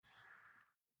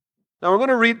Now we're going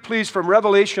to read, please, from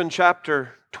Revelation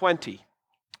chapter 20.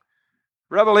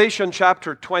 Revelation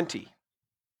chapter 20.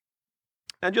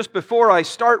 And just before I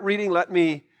start reading, let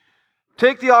me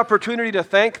take the opportunity to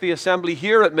thank the assembly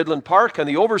here at Midland Park and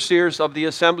the overseers of the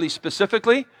assembly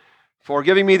specifically for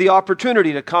giving me the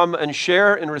opportunity to come and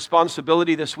share in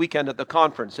responsibility this weekend at the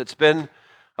conference. It's been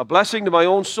a blessing to my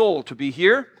own soul to be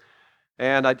here,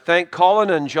 and I'd thank Colin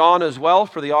and John as well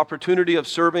for the opportunity of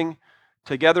serving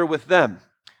together with them.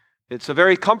 It's a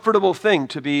very comfortable thing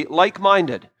to be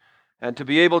like-minded and to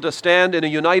be able to stand in a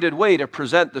united way to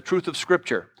present the truth of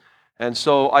Scripture. And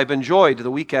so I've enjoyed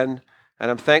the weekend, and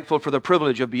I'm thankful for the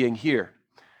privilege of being here.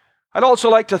 I'd also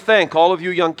like to thank all of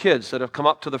you young kids that have come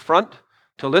up to the front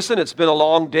to listen. It's been a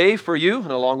long day for you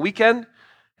and a long weekend,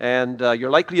 and you're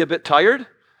likely a bit tired.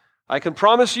 I can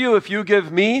promise you, if you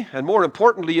give me, and more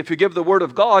importantly, if you give the Word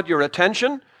of God your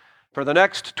attention for the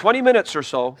next 20 minutes or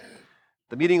so,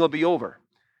 the meeting will be over.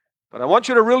 But I want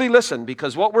you to really listen,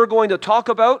 because what we're going to talk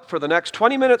about for the next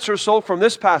 20 minutes or so from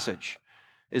this passage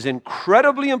is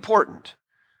incredibly important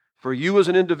for you as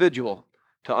an individual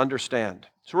to understand.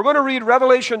 So we're going to read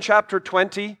Revelation chapter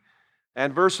 20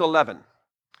 and verse 11.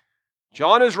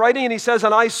 John is writing and he says,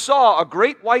 "And I saw a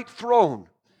great white throne,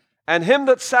 and him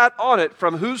that sat on it,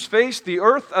 from whose face the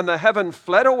earth and the heaven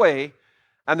fled away,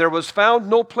 and there was found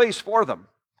no place for them.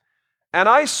 And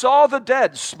I saw the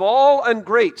dead, small and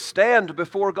great, stand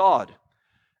before God.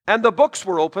 And the books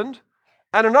were opened,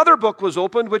 and another book was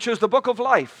opened, which is the book of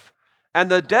life.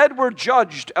 And the dead were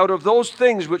judged out of those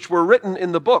things which were written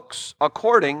in the books,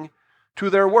 according to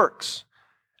their works.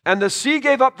 And the sea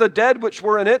gave up the dead which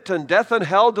were in it, and death and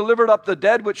hell delivered up the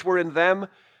dead which were in them.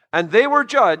 And they were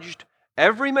judged,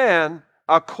 every man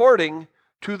according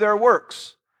to their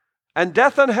works. And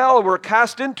death and hell were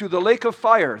cast into the lake of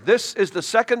fire. This is the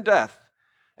second death.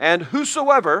 And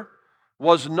whosoever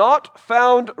was not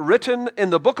found written in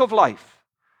the book of life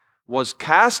was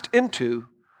cast into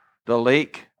the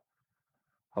lake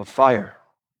of fire."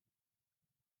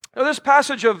 Now, this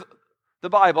passage of the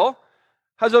Bible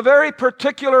has a very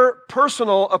particular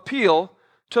personal appeal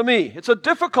to me. It's a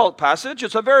difficult passage.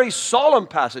 It's a very solemn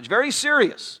passage, very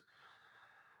serious.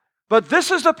 But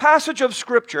this is the passage of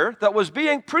Scripture that was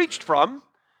being preached from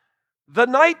the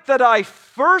night that I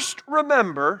first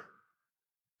remember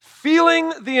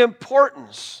feeling the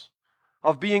importance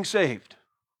of being saved.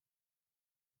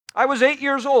 I was 8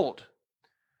 years old.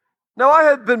 Now, I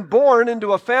had been born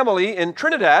into a family in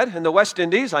Trinidad in the West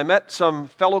Indies. I met some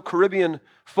fellow Caribbean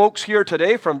folks here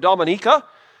today from Dominica,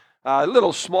 a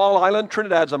little small island.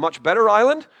 Trinidad's a much better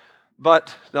island,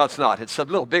 but no, it's not. It's a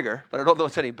little bigger, but I don't know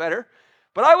it's any better.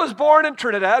 But I was born in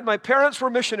Trinidad. My parents were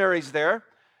missionaries there.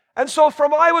 And so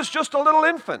from I was just a little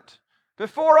infant,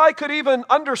 before I could even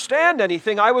understand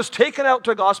anything, I was taken out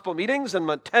to gospel meetings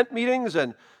and tent meetings,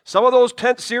 and some of those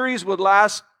tent series would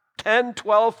last 10,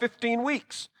 12, 15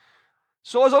 weeks.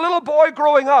 So as a little boy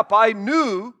growing up, I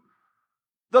knew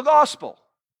the gospel.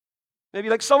 Maybe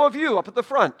like some of you up at the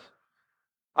front.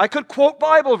 I could quote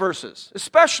Bible verses,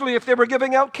 especially if they were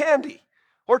giving out candy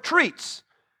or treats.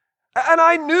 And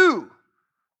I knew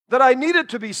that I needed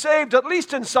to be saved, at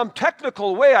least in some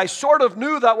technical way. I sort of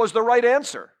knew that was the right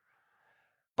answer.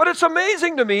 But it's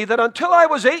amazing to me that until I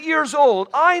was 8 years old,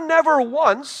 I never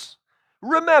once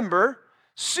remember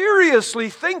seriously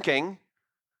thinking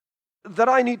that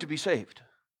I need to be saved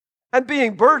and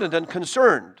being burdened and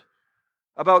concerned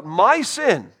about my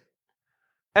sin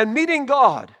and meeting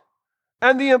God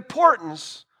and the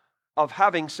importance of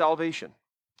having salvation.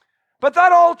 But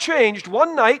that all changed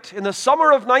one night in the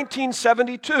summer of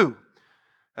 1972.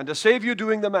 And to save you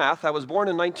doing the math, I was born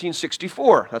in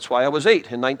 1964. That's why I was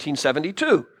 8 in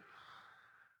 1972.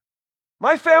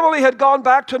 My family had gone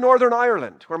back to Northern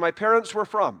Ireland, where my parents were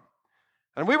from.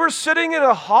 And we were sitting in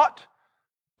a hot,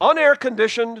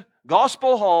 unair-conditioned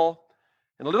gospel hall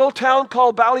in a little town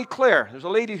called Ballyclare. There's a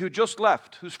lady who just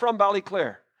left, who's from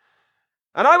Ballyclare.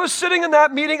 And I was sitting in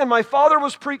that meeting, and my father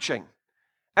was preaching.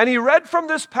 And he read from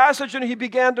this passage, and he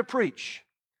began to preach.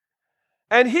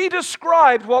 And he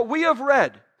described what we have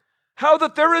read, how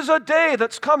that there is a day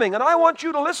that's coming. And I want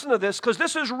you to listen to this, because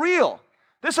this is real.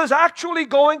 This is actually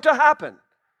going to happen.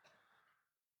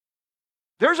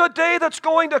 There's a day that's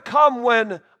going to come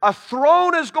when a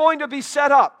throne is going to be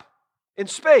set up in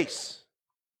space.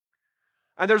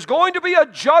 And there's going to be a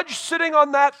judge sitting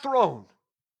on that throne.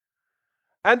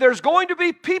 And there's going to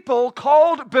be people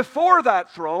called before that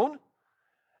throne.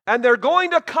 And they're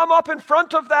going to come up in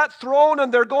front of that throne,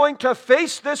 and they're going to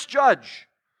face this judge.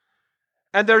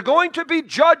 And they're going to be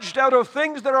judged out of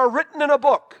things that are written in a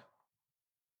book.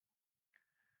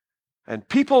 And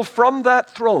people from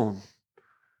that throne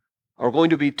are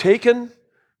going to be taken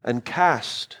and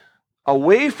cast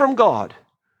away from God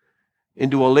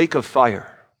into a lake of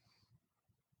fire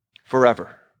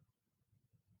forever.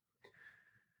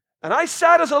 And I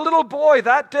sat as a little boy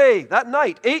that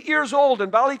night, 8 years old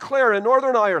in Ballyclare in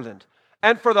Northern Ireland,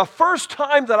 and for the first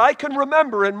time that I can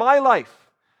remember in my life,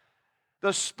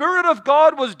 the Spirit of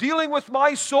God was dealing with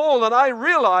my soul, and I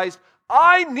realized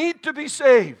I need to be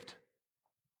saved.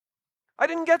 I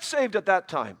didn't get saved at that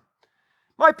time.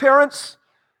 My parents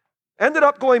ended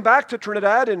up going back to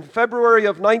Trinidad in February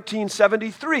of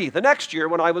 1973, the next year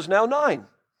when I was now 9.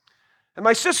 And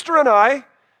my sister and I,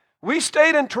 we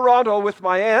stayed in Toronto with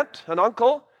my aunt and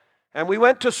uncle, and we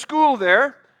went to school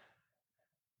there.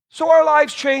 So our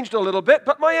lives changed a little bit,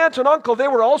 but my aunt and uncle, they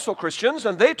were also Christians,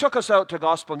 and they took us out to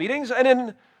gospel meetings. And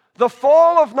in the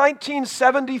fall of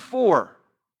 1974,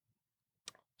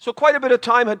 so quite a bit of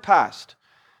time had passed,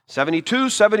 72,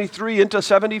 73 into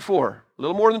 74, a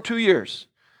little more than 2 years.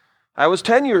 I was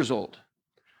 10 years old.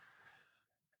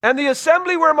 And the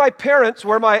assembly where my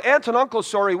aunt and uncle,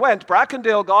 went,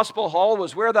 Brackendale Gospel Hall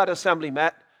was where that assembly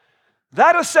met.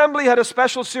 That assembly had a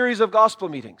special series of gospel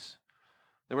meetings.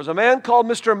 There was a man called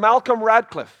Mr. Malcolm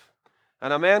Radcliffe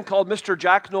and a man called Mr.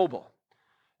 Jack Noble.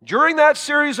 During that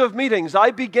series of meetings,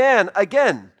 I began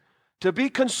again to be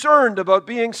concerned about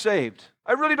being saved.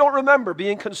 I really don't remember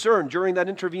being concerned during that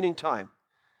intervening time.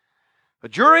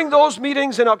 But during those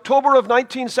meetings in October of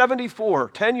 1974,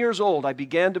 10 years old, I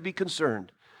began to be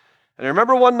concerned. And I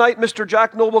remember one night Mr.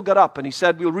 Jack Noble got up and he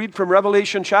said, we'll read from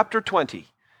Revelation chapter 20. And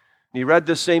he read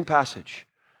this same passage.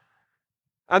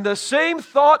 And the same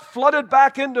thought flooded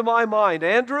back into my mind.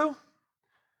 Andrew,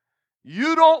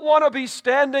 you don't want to be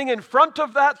standing in front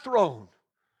of that throne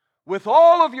with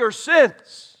all of your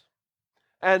sins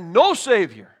and no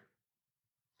Savior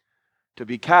to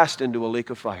be cast into a lake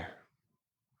of fire.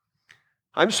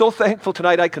 I'm so thankful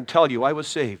tonight I can tell you I was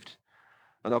saved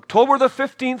on October the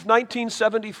 15th,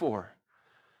 1974.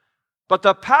 But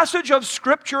the passage of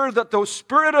Scripture that the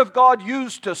Spirit of God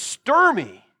used to stir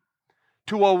me,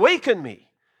 to awaken me,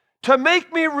 to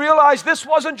make me realize this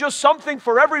wasn't just something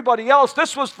for everybody else,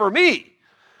 this was for me,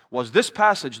 was this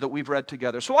passage that we've read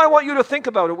together. So I want you to think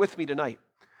about it with me tonight.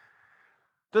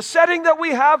 The setting that we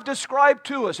have described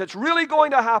to us, it's really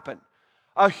going to happen.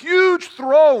 A huge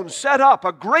throne set up,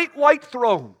 a great white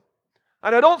throne.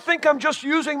 And I don't think I'm just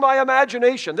using my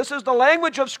imagination. This is the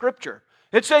language of Scripture.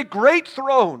 It's a great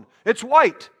throne. It's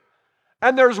white.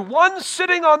 And there's one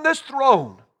sitting on this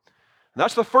throne. And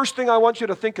that's the first thing I want you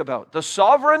to think about. The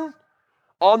sovereign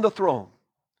on the throne.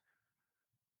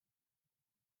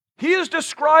 He is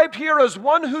described here as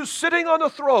one who's sitting on the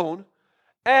throne,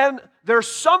 and there's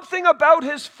something about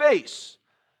his face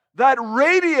that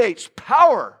radiates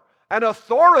power and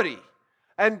authority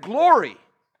and glory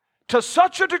to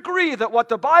such a degree that what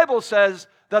the Bible says,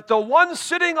 that the one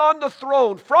sitting on the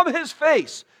throne, from his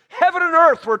face, heaven and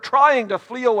earth were trying to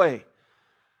flee away.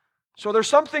 So there's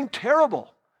something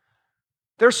terrible.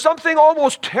 There's something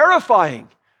almost terrifying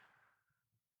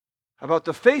about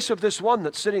the face of this one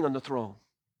that's sitting on the throne.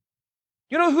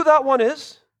 You know who that one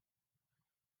is?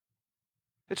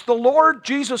 It's the Lord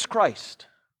Jesus Christ.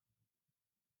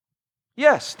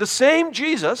 Yes, the same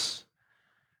Jesus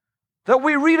that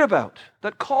we read about,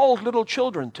 that called little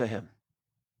children to him.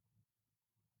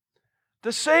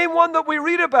 The same one that we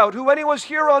read about, who when he was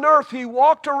here on earth, he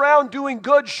walked around doing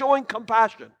good, showing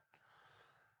compassion.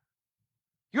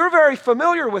 You're very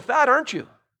familiar with that, aren't you?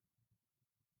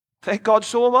 Thank God,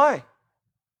 so am I.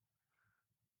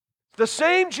 The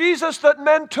same Jesus that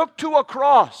men took to a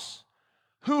cross,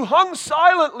 who hung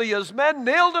silently as men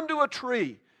nailed him to a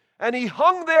tree, and he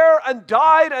hung there and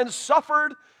died and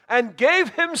suffered and gave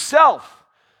himself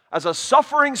as a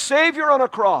suffering Savior on a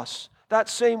cross, that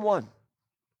same one.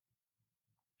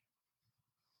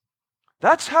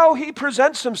 That's how he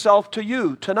presents himself to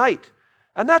you tonight.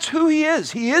 And that's who he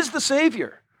is. He is the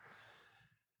Savior.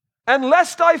 And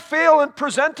lest I fail in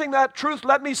presenting that truth,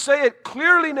 let me say it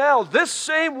clearly now. This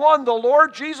same one, the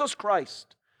Lord Jesus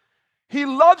Christ, he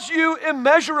loves you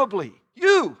immeasurably.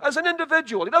 You, as an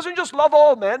individual. He doesn't just love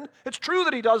all men. It's true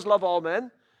that he does love all men.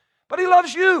 But he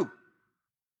loves you.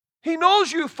 He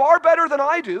knows you far better than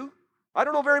I do. I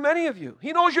don't know very many of you.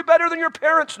 He knows you better than your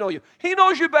parents know you. He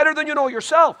knows you better than you know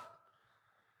yourself.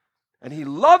 And he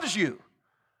loves you.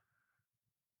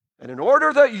 And in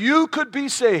order that you could be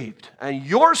saved and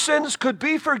your sins could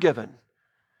be forgiven,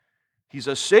 he's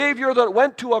a Savior that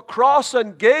went to a cross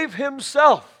and gave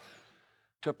himself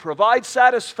to provide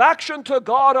satisfaction to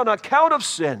God on account of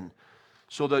sin,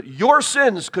 so that your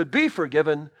sins could be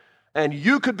forgiven and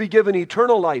you could be given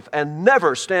eternal life and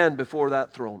never stand before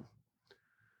that throne.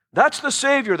 That's the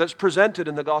Savior that's presented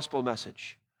in the gospel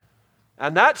message.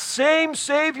 And that same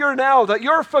Savior now that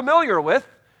you're familiar with,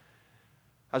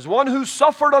 as one who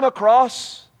suffered on a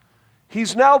cross,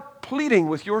 He's now pleading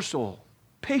with your soul,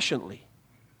 patiently.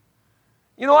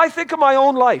 You know, I think of my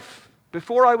own life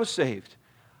before I was saved.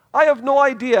 I have no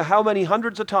idea how many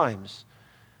hundreds of times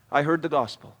I heard the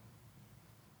gospel.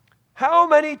 How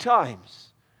many times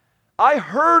I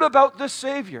heard about this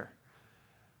Savior.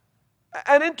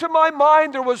 And into my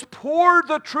mind there was poured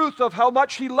the truth of how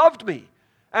much He loved me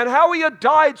and how He had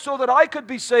died so that I could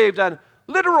be saved. And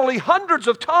literally hundreds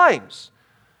of times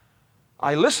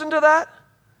I listened to that,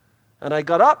 and I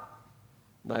got up,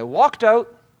 and I walked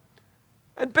out,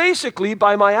 and basically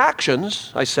by my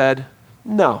actions I said,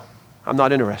 no, I'm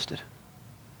not interested.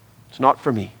 It's not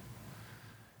for me.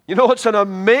 You know, it's an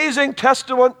amazing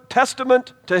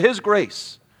testament to His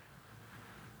grace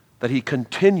that He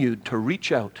continued to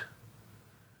reach out,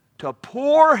 to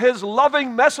pour His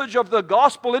loving message of the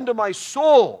gospel into my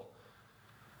soul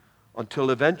until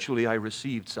eventually I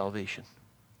received salvation.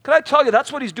 Can I tell you,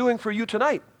 that's what He's doing for you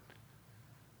tonight.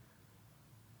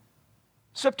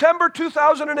 September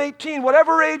 2018,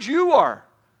 whatever age you are,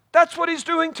 that's what He's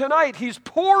doing tonight. He's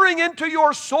pouring into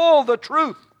your soul the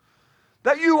truth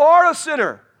that you are a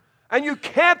sinner and you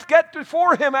can't get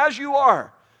before Him as you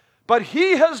are. But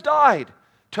He has died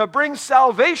to bring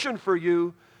salvation for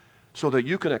you so that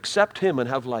you can accept Him and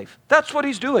have life. That's what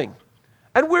He's doing.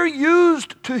 And we're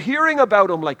used to hearing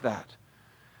about Him like that.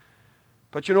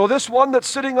 But you know, this one that's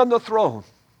sitting on the throne,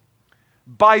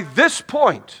 by this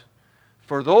point,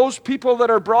 for those people that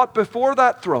are brought before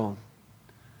that throne,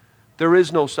 there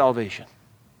is no salvation.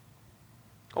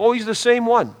 Oh, He's the same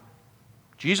one.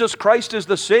 Jesus Christ is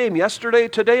the same yesterday,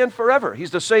 today, and forever.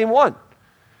 He's the same one.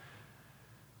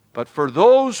 But for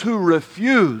those who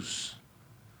refuse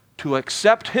to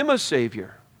accept Him as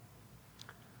Savior,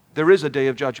 there is a day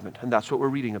of judgment, and that's what we're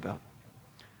reading about.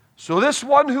 So this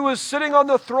one who is sitting on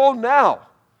the throne now,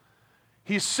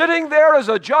 He's sitting there as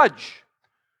a judge,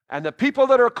 and the people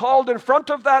that are called in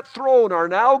front of that throne are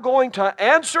now going to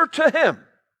answer to Him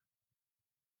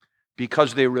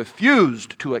because they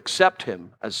refused to accept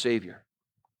Him as Savior.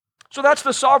 So that's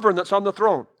the sovereign that's on the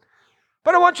throne.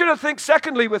 But I want you to think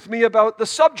secondly with me about the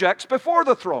subjects before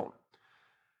the throne.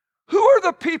 Who are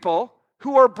the people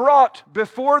who are brought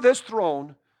before this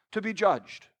throne to be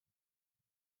judged?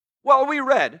 Well, we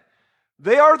read,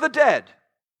 they are the dead,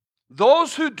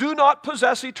 those who do not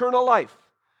possess eternal life.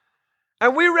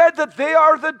 And we read that they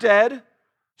are the dead,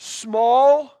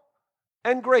 small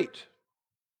and great.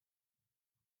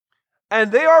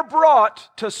 And they are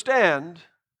brought to stand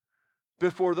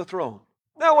before the throne.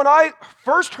 Now, when I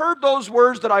first heard those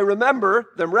words that I remember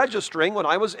them registering when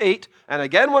I was 8 and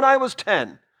again when I was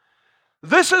 10,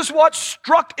 this is what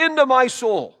struck into my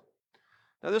soul.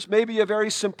 Now, this may be a very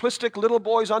simplistic little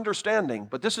boy's understanding,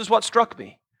 but this is what struck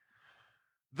me.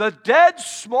 The dead,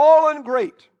 small and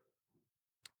great.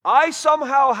 I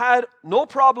somehow had no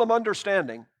problem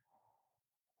understanding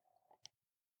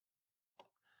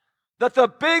that the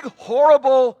big,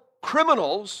 horrible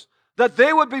criminals, that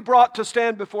they would be brought to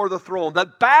stand before the throne,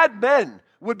 that bad men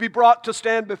would be brought to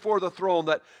stand before the throne,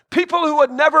 that people who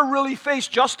had never really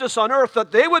faced justice on earth,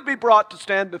 that they would be brought to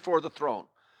stand before the throne.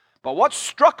 But what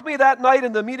struck me that night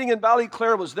in the meeting in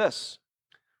Ballyclare was this: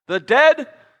 the dead,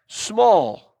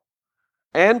 small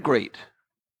and great,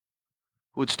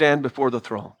 would stand before the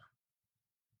throne.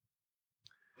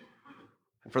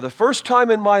 And for the first time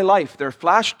in my life, there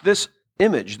flashed this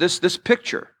image, this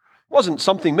picture. It wasn't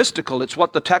something mystical, it's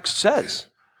what the text says.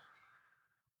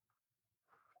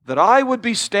 That I would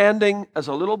be standing as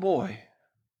a little boy,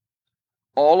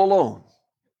 all alone,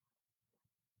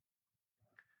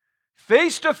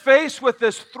 face to face with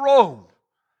this throne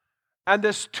and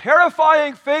this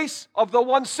terrifying face of the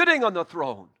one sitting on the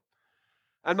throne.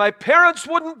 And my parents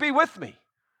wouldn't be with me,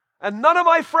 and none of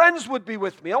my friends would be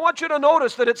with me. I want you to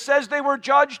notice that it says they were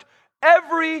judged,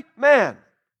 every man,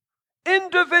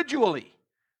 individually.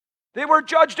 They were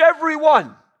judged, every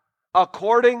one,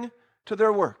 according to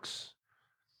their works.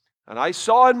 And I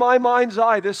saw in my mind's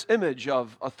eye this image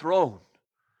of a throne,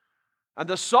 and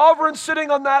the sovereign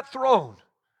sitting on that throne,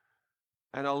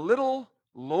 and a little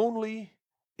lonely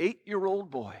 8-year-old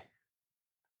boy,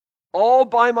 all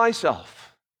by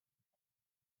myself.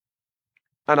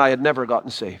 And I had never gotten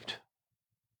saved.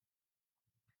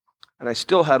 And I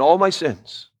still had all my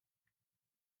sins.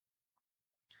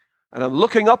 And I'm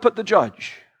looking up at the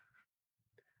judge.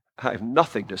 I have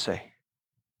nothing to say.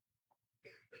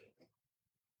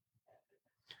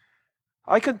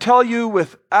 I can tell you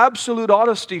with absolute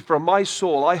honesty from my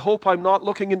soul, I hope I'm not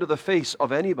looking into the face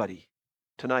of anybody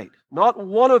tonight. Not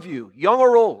one of you, young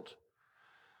or old,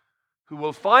 who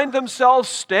will find themselves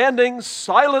standing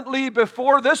silently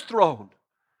before this throne,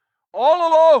 all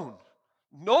alone,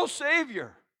 no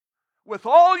Savior, with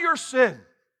all your sin,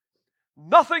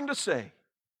 nothing to say.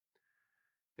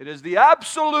 It is the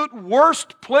absolute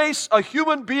worst place a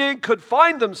human being could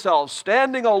find themselves,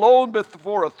 standing alone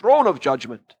before a throne of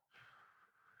judgment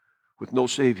with no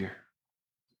Savior.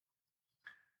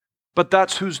 But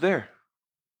that's who's there.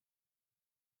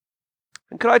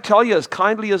 And could I tell you as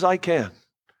kindly as I can,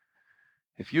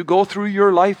 if you go through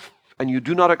your life and you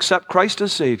do not accept Christ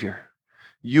as Savior,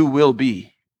 you will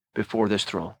be before this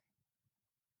throne.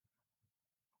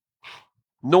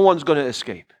 No one's going to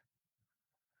escape.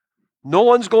 No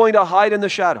one's going to hide in the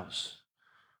shadows.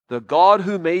 The God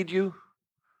who made you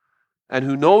and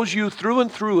who knows you through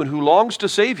and through and who longs to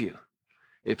save you,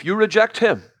 if you reject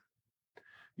Him,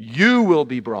 you will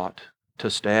be brought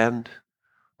to stand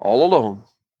all alone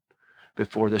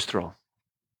before this throne.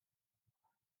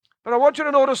 But I want you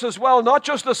to notice as well, not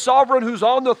just the sovereign who's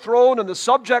on the throne and the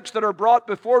subjects that are brought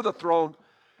before the throne,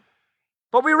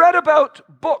 but we read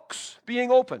about books being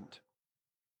opened.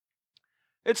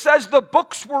 It says the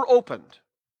books were opened.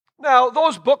 Now,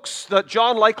 those books that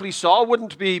John likely saw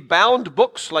wouldn't be bound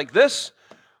books like this,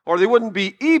 or they wouldn't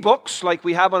be e-books like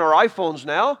we have on our iPhones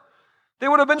now. They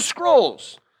would have been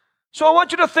scrolls. So I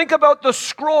want you to think about the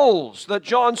scrolls that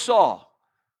John saw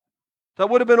that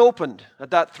would have been opened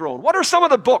at that throne. What are some of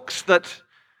the books that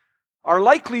are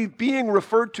likely being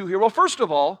referred to here? Well, first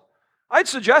of all, I'd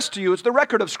suggest to you it's the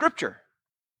record of Scripture.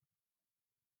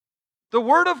 The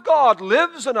Word of God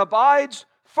lives and abides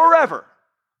forever.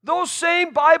 Those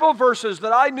same Bible verses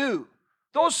that I knew,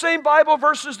 those same Bible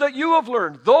verses that you have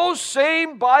learned, those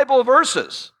same Bible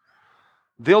verses,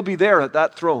 they'll be there at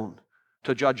that throne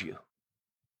to judge you.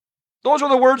 Those are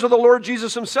the words of the Lord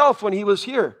Jesus Himself when He was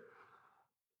here.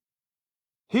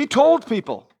 He told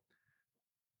people,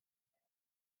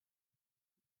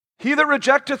 "He that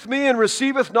rejecteth me and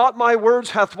receiveth not my words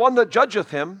hath one that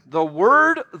judgeth him. The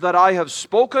word that I have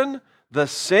spoken, the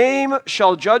same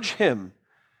shall judge him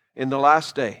in the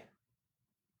last day."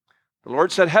 The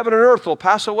Lord said, heaven and earth will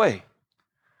pass away.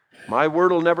 My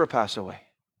word will never pass away.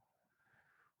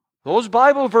 Those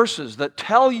Bible verses that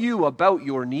tell you about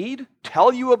your need,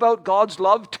 tell you about God's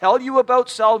love, tell you about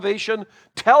salvation,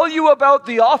 tell you about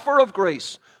the offer of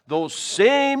grace, those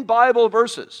same Bible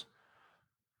verses,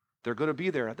 they're going to be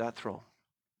there at that throne.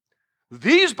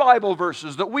 These Bible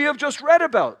verses that we have just read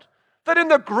about, that in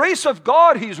the grace of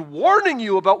God He's warning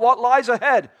you about what lies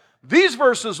ahead, these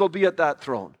verses will be at that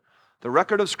throne. The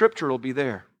record of Scripture will be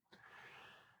there.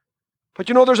 But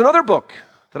you know, there's another book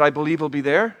that I believe will be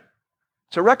there.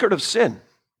 It's a record of sin.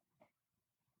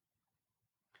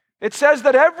 It says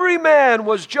that every man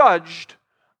was judged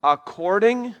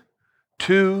according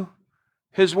to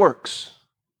his works.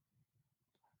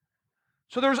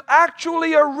 So there's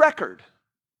actually a record,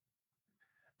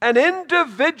 an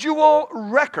individual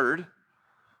record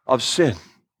of sin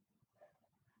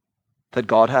that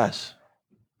God has.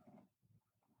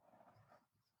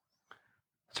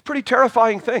 It's a pretty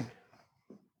terrifying thing.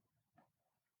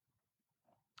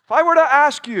 If I were to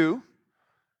ask you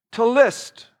to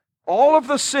list all of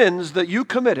the sins that you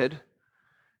committed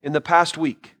in the past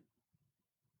week,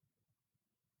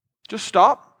 just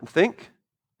stop and think.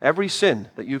 Every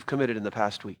sin that you've committed in the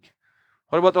past week.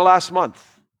 What about the last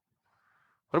month?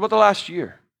 What about the last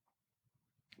year?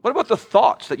 What about the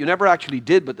thoughts that you never actually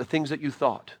did, but the things that you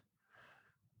thought?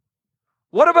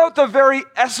 What about the very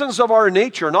essence of our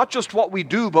nature, not just what we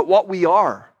do, but what we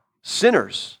are?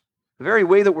 Sinners, the very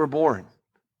way that we're born.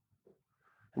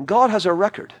 And God has a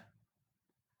record.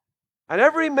 And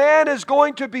every man is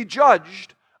going to be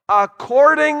judged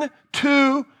according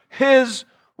to his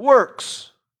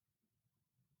works.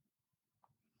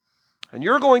 And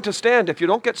you're going to stand, if you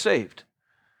don't get saved,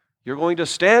 you're going to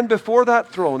stand before that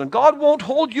throne, and God won't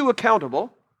hold you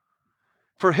accountable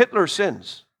for Hitler's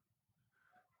sins.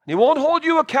 He won't hold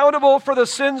you accountable for the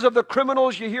sins of the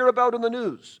criminals you hear about in the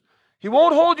news. He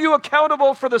won't hold you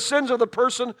accountable for the sins of the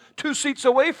person 2 seats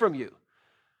away from you.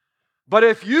 But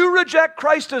if you reject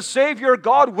Christ as Savior,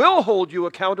 God will hold you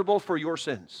accountable for your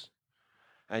sins.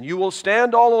 And you will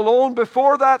stand all alone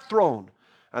before that throne,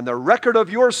 and the record of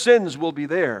your sins will be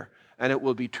there. And it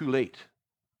will be too late.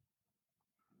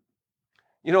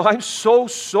 You know, I'm so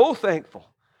thankful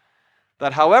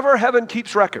that however heaven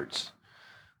keeps records,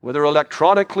 whether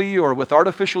electronically or with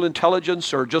artificial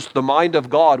intelligence or just the mind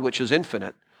of God, which is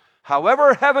infinite,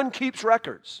 however heaven keeps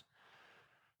records,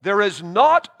 there is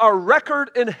not a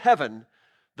record in heaven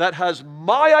that has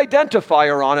my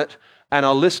identifier on it and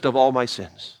a list of all my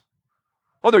sins.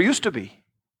 Oh, there used to be.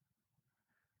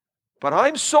 But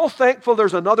I'm so thankful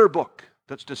there's another book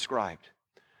that's described.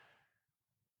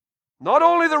 Not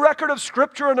only the record of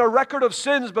Scripture and a record of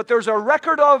sins, but there's a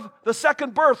record of the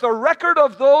second birth, a record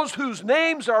of those whose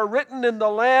names are written in the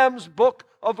Lamb's book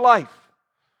of life.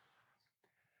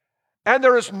 And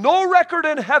there is no record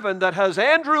in heaven that has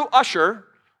Andrew Usher,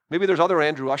 maybe there's other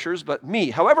Andrew Ushers, but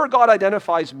me, however God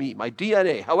identifies me, my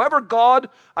DNA, however God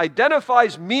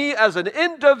identifies me as an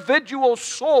individual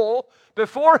soul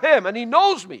before Him, and He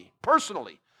knows me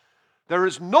personally. There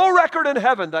is no record in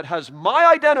heaven that has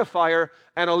my identifier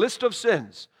and a list of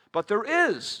sins, but there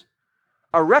is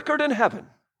a record in heaven.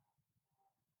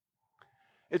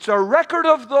 It's a record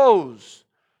of those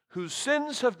whose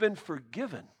sins have been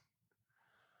forgiven.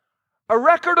 A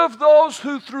record of those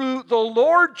who through the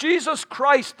Lord Jesus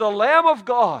Christ, the Lamb of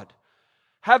God,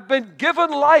 have been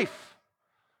given life.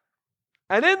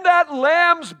 And in that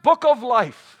Lamb's book of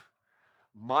life,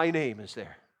 my name is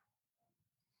there.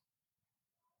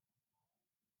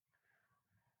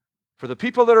 For the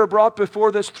people that are brought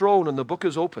before this throne and the book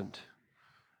is opened,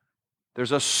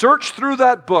 there's a search through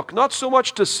that book, not so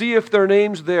much to see if their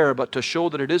name's there, but to show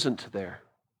that it isn't there.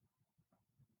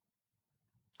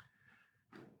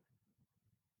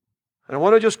 And I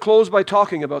want to just close by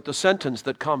talking about the sentence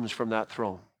that comes from that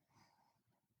throne.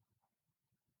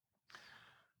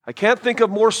 I can't think of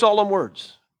more solemn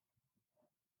words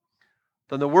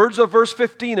than the words of verse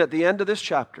 15 at the end of this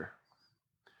chapter.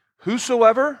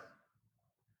 Whosoever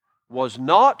was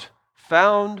not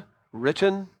found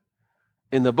written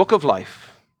in the book of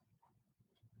life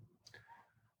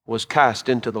was cast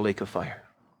into the lake of fire.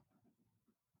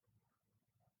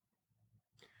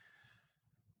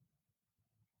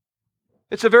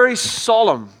 It's a very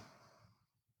solemn,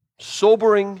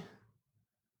 sobering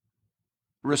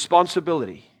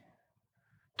responsibility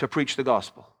to preach the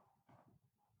gospel.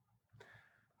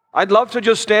 I'd love to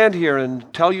just stand here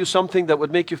and tell you something that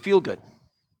would make you feel good.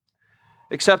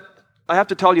 Except I have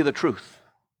to tell you the truth.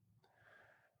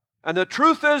 And the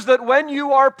truth is that when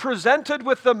you are presented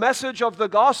with the message of the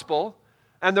gospel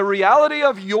and the reality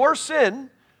of your sin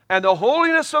and the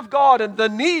holiness of God and the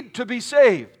need to be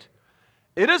saved,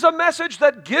 it is a message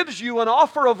that gives you an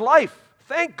offer of life.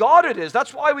 Thank God it is.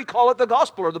 That's why we call it the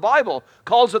gospel, or the Bible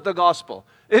calls it the gospel.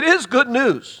 It is good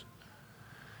news.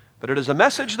 But it is a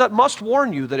message that must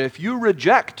warn you that if you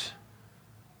reject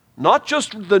not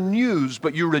just the news,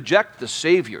 but you reject the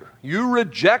Savior, you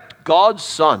reject God's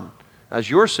Son as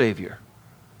your Savior,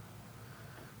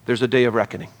 there's a day of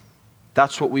reckoning.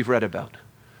 That's what we've read about,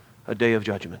 a day of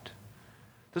judgment.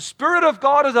 The Spirit of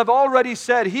God, as I've already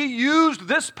said, He used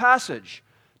this passage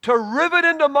to rivet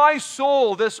into my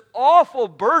soul this awful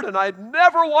burden I'd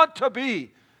never want to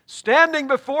be, standing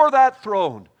before that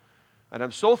throne. And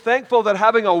I'm so thankful that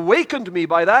having awakened me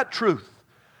by that truth,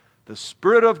 the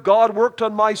Spirit of God worked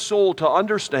on my soul to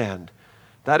understand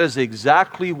that is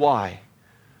exactly why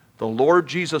the Lord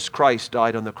Jesus Christ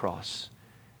died on the cross.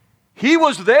 He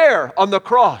was there on the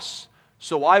cross,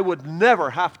 so I would never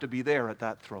have to be there at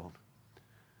that throne.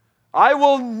 I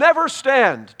will never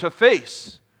stand to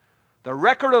face the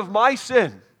record of my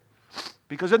sin,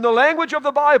 because in the language of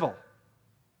the Bible,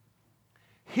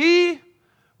 He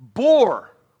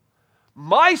bore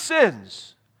my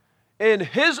sins in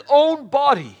His own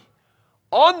body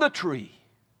on the tree.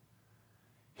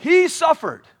 He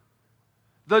suffered,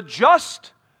 the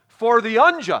just for the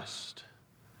unjust,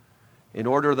 in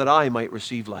order that I might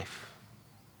receive life.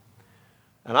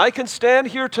 And I can stand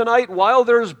here tonight while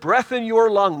there's breath in your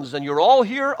lungs and you're all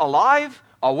here alive,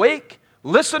 awake,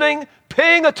 listening,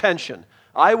 paying attention.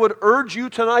 I would urge you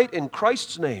tonight in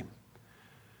Christ's name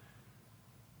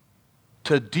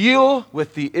to deal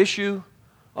with the issue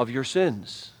of your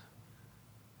sins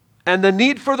and the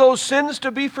need for those sins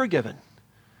to be forgiven.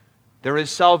 There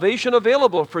is salvation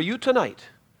available for you tonight.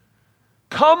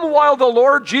 Come while the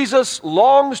Lord Jesus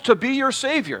longs to be your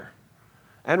Savior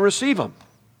and receive Him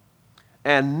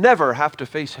and never have to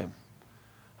face Him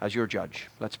as your judge.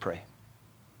 Let's pray.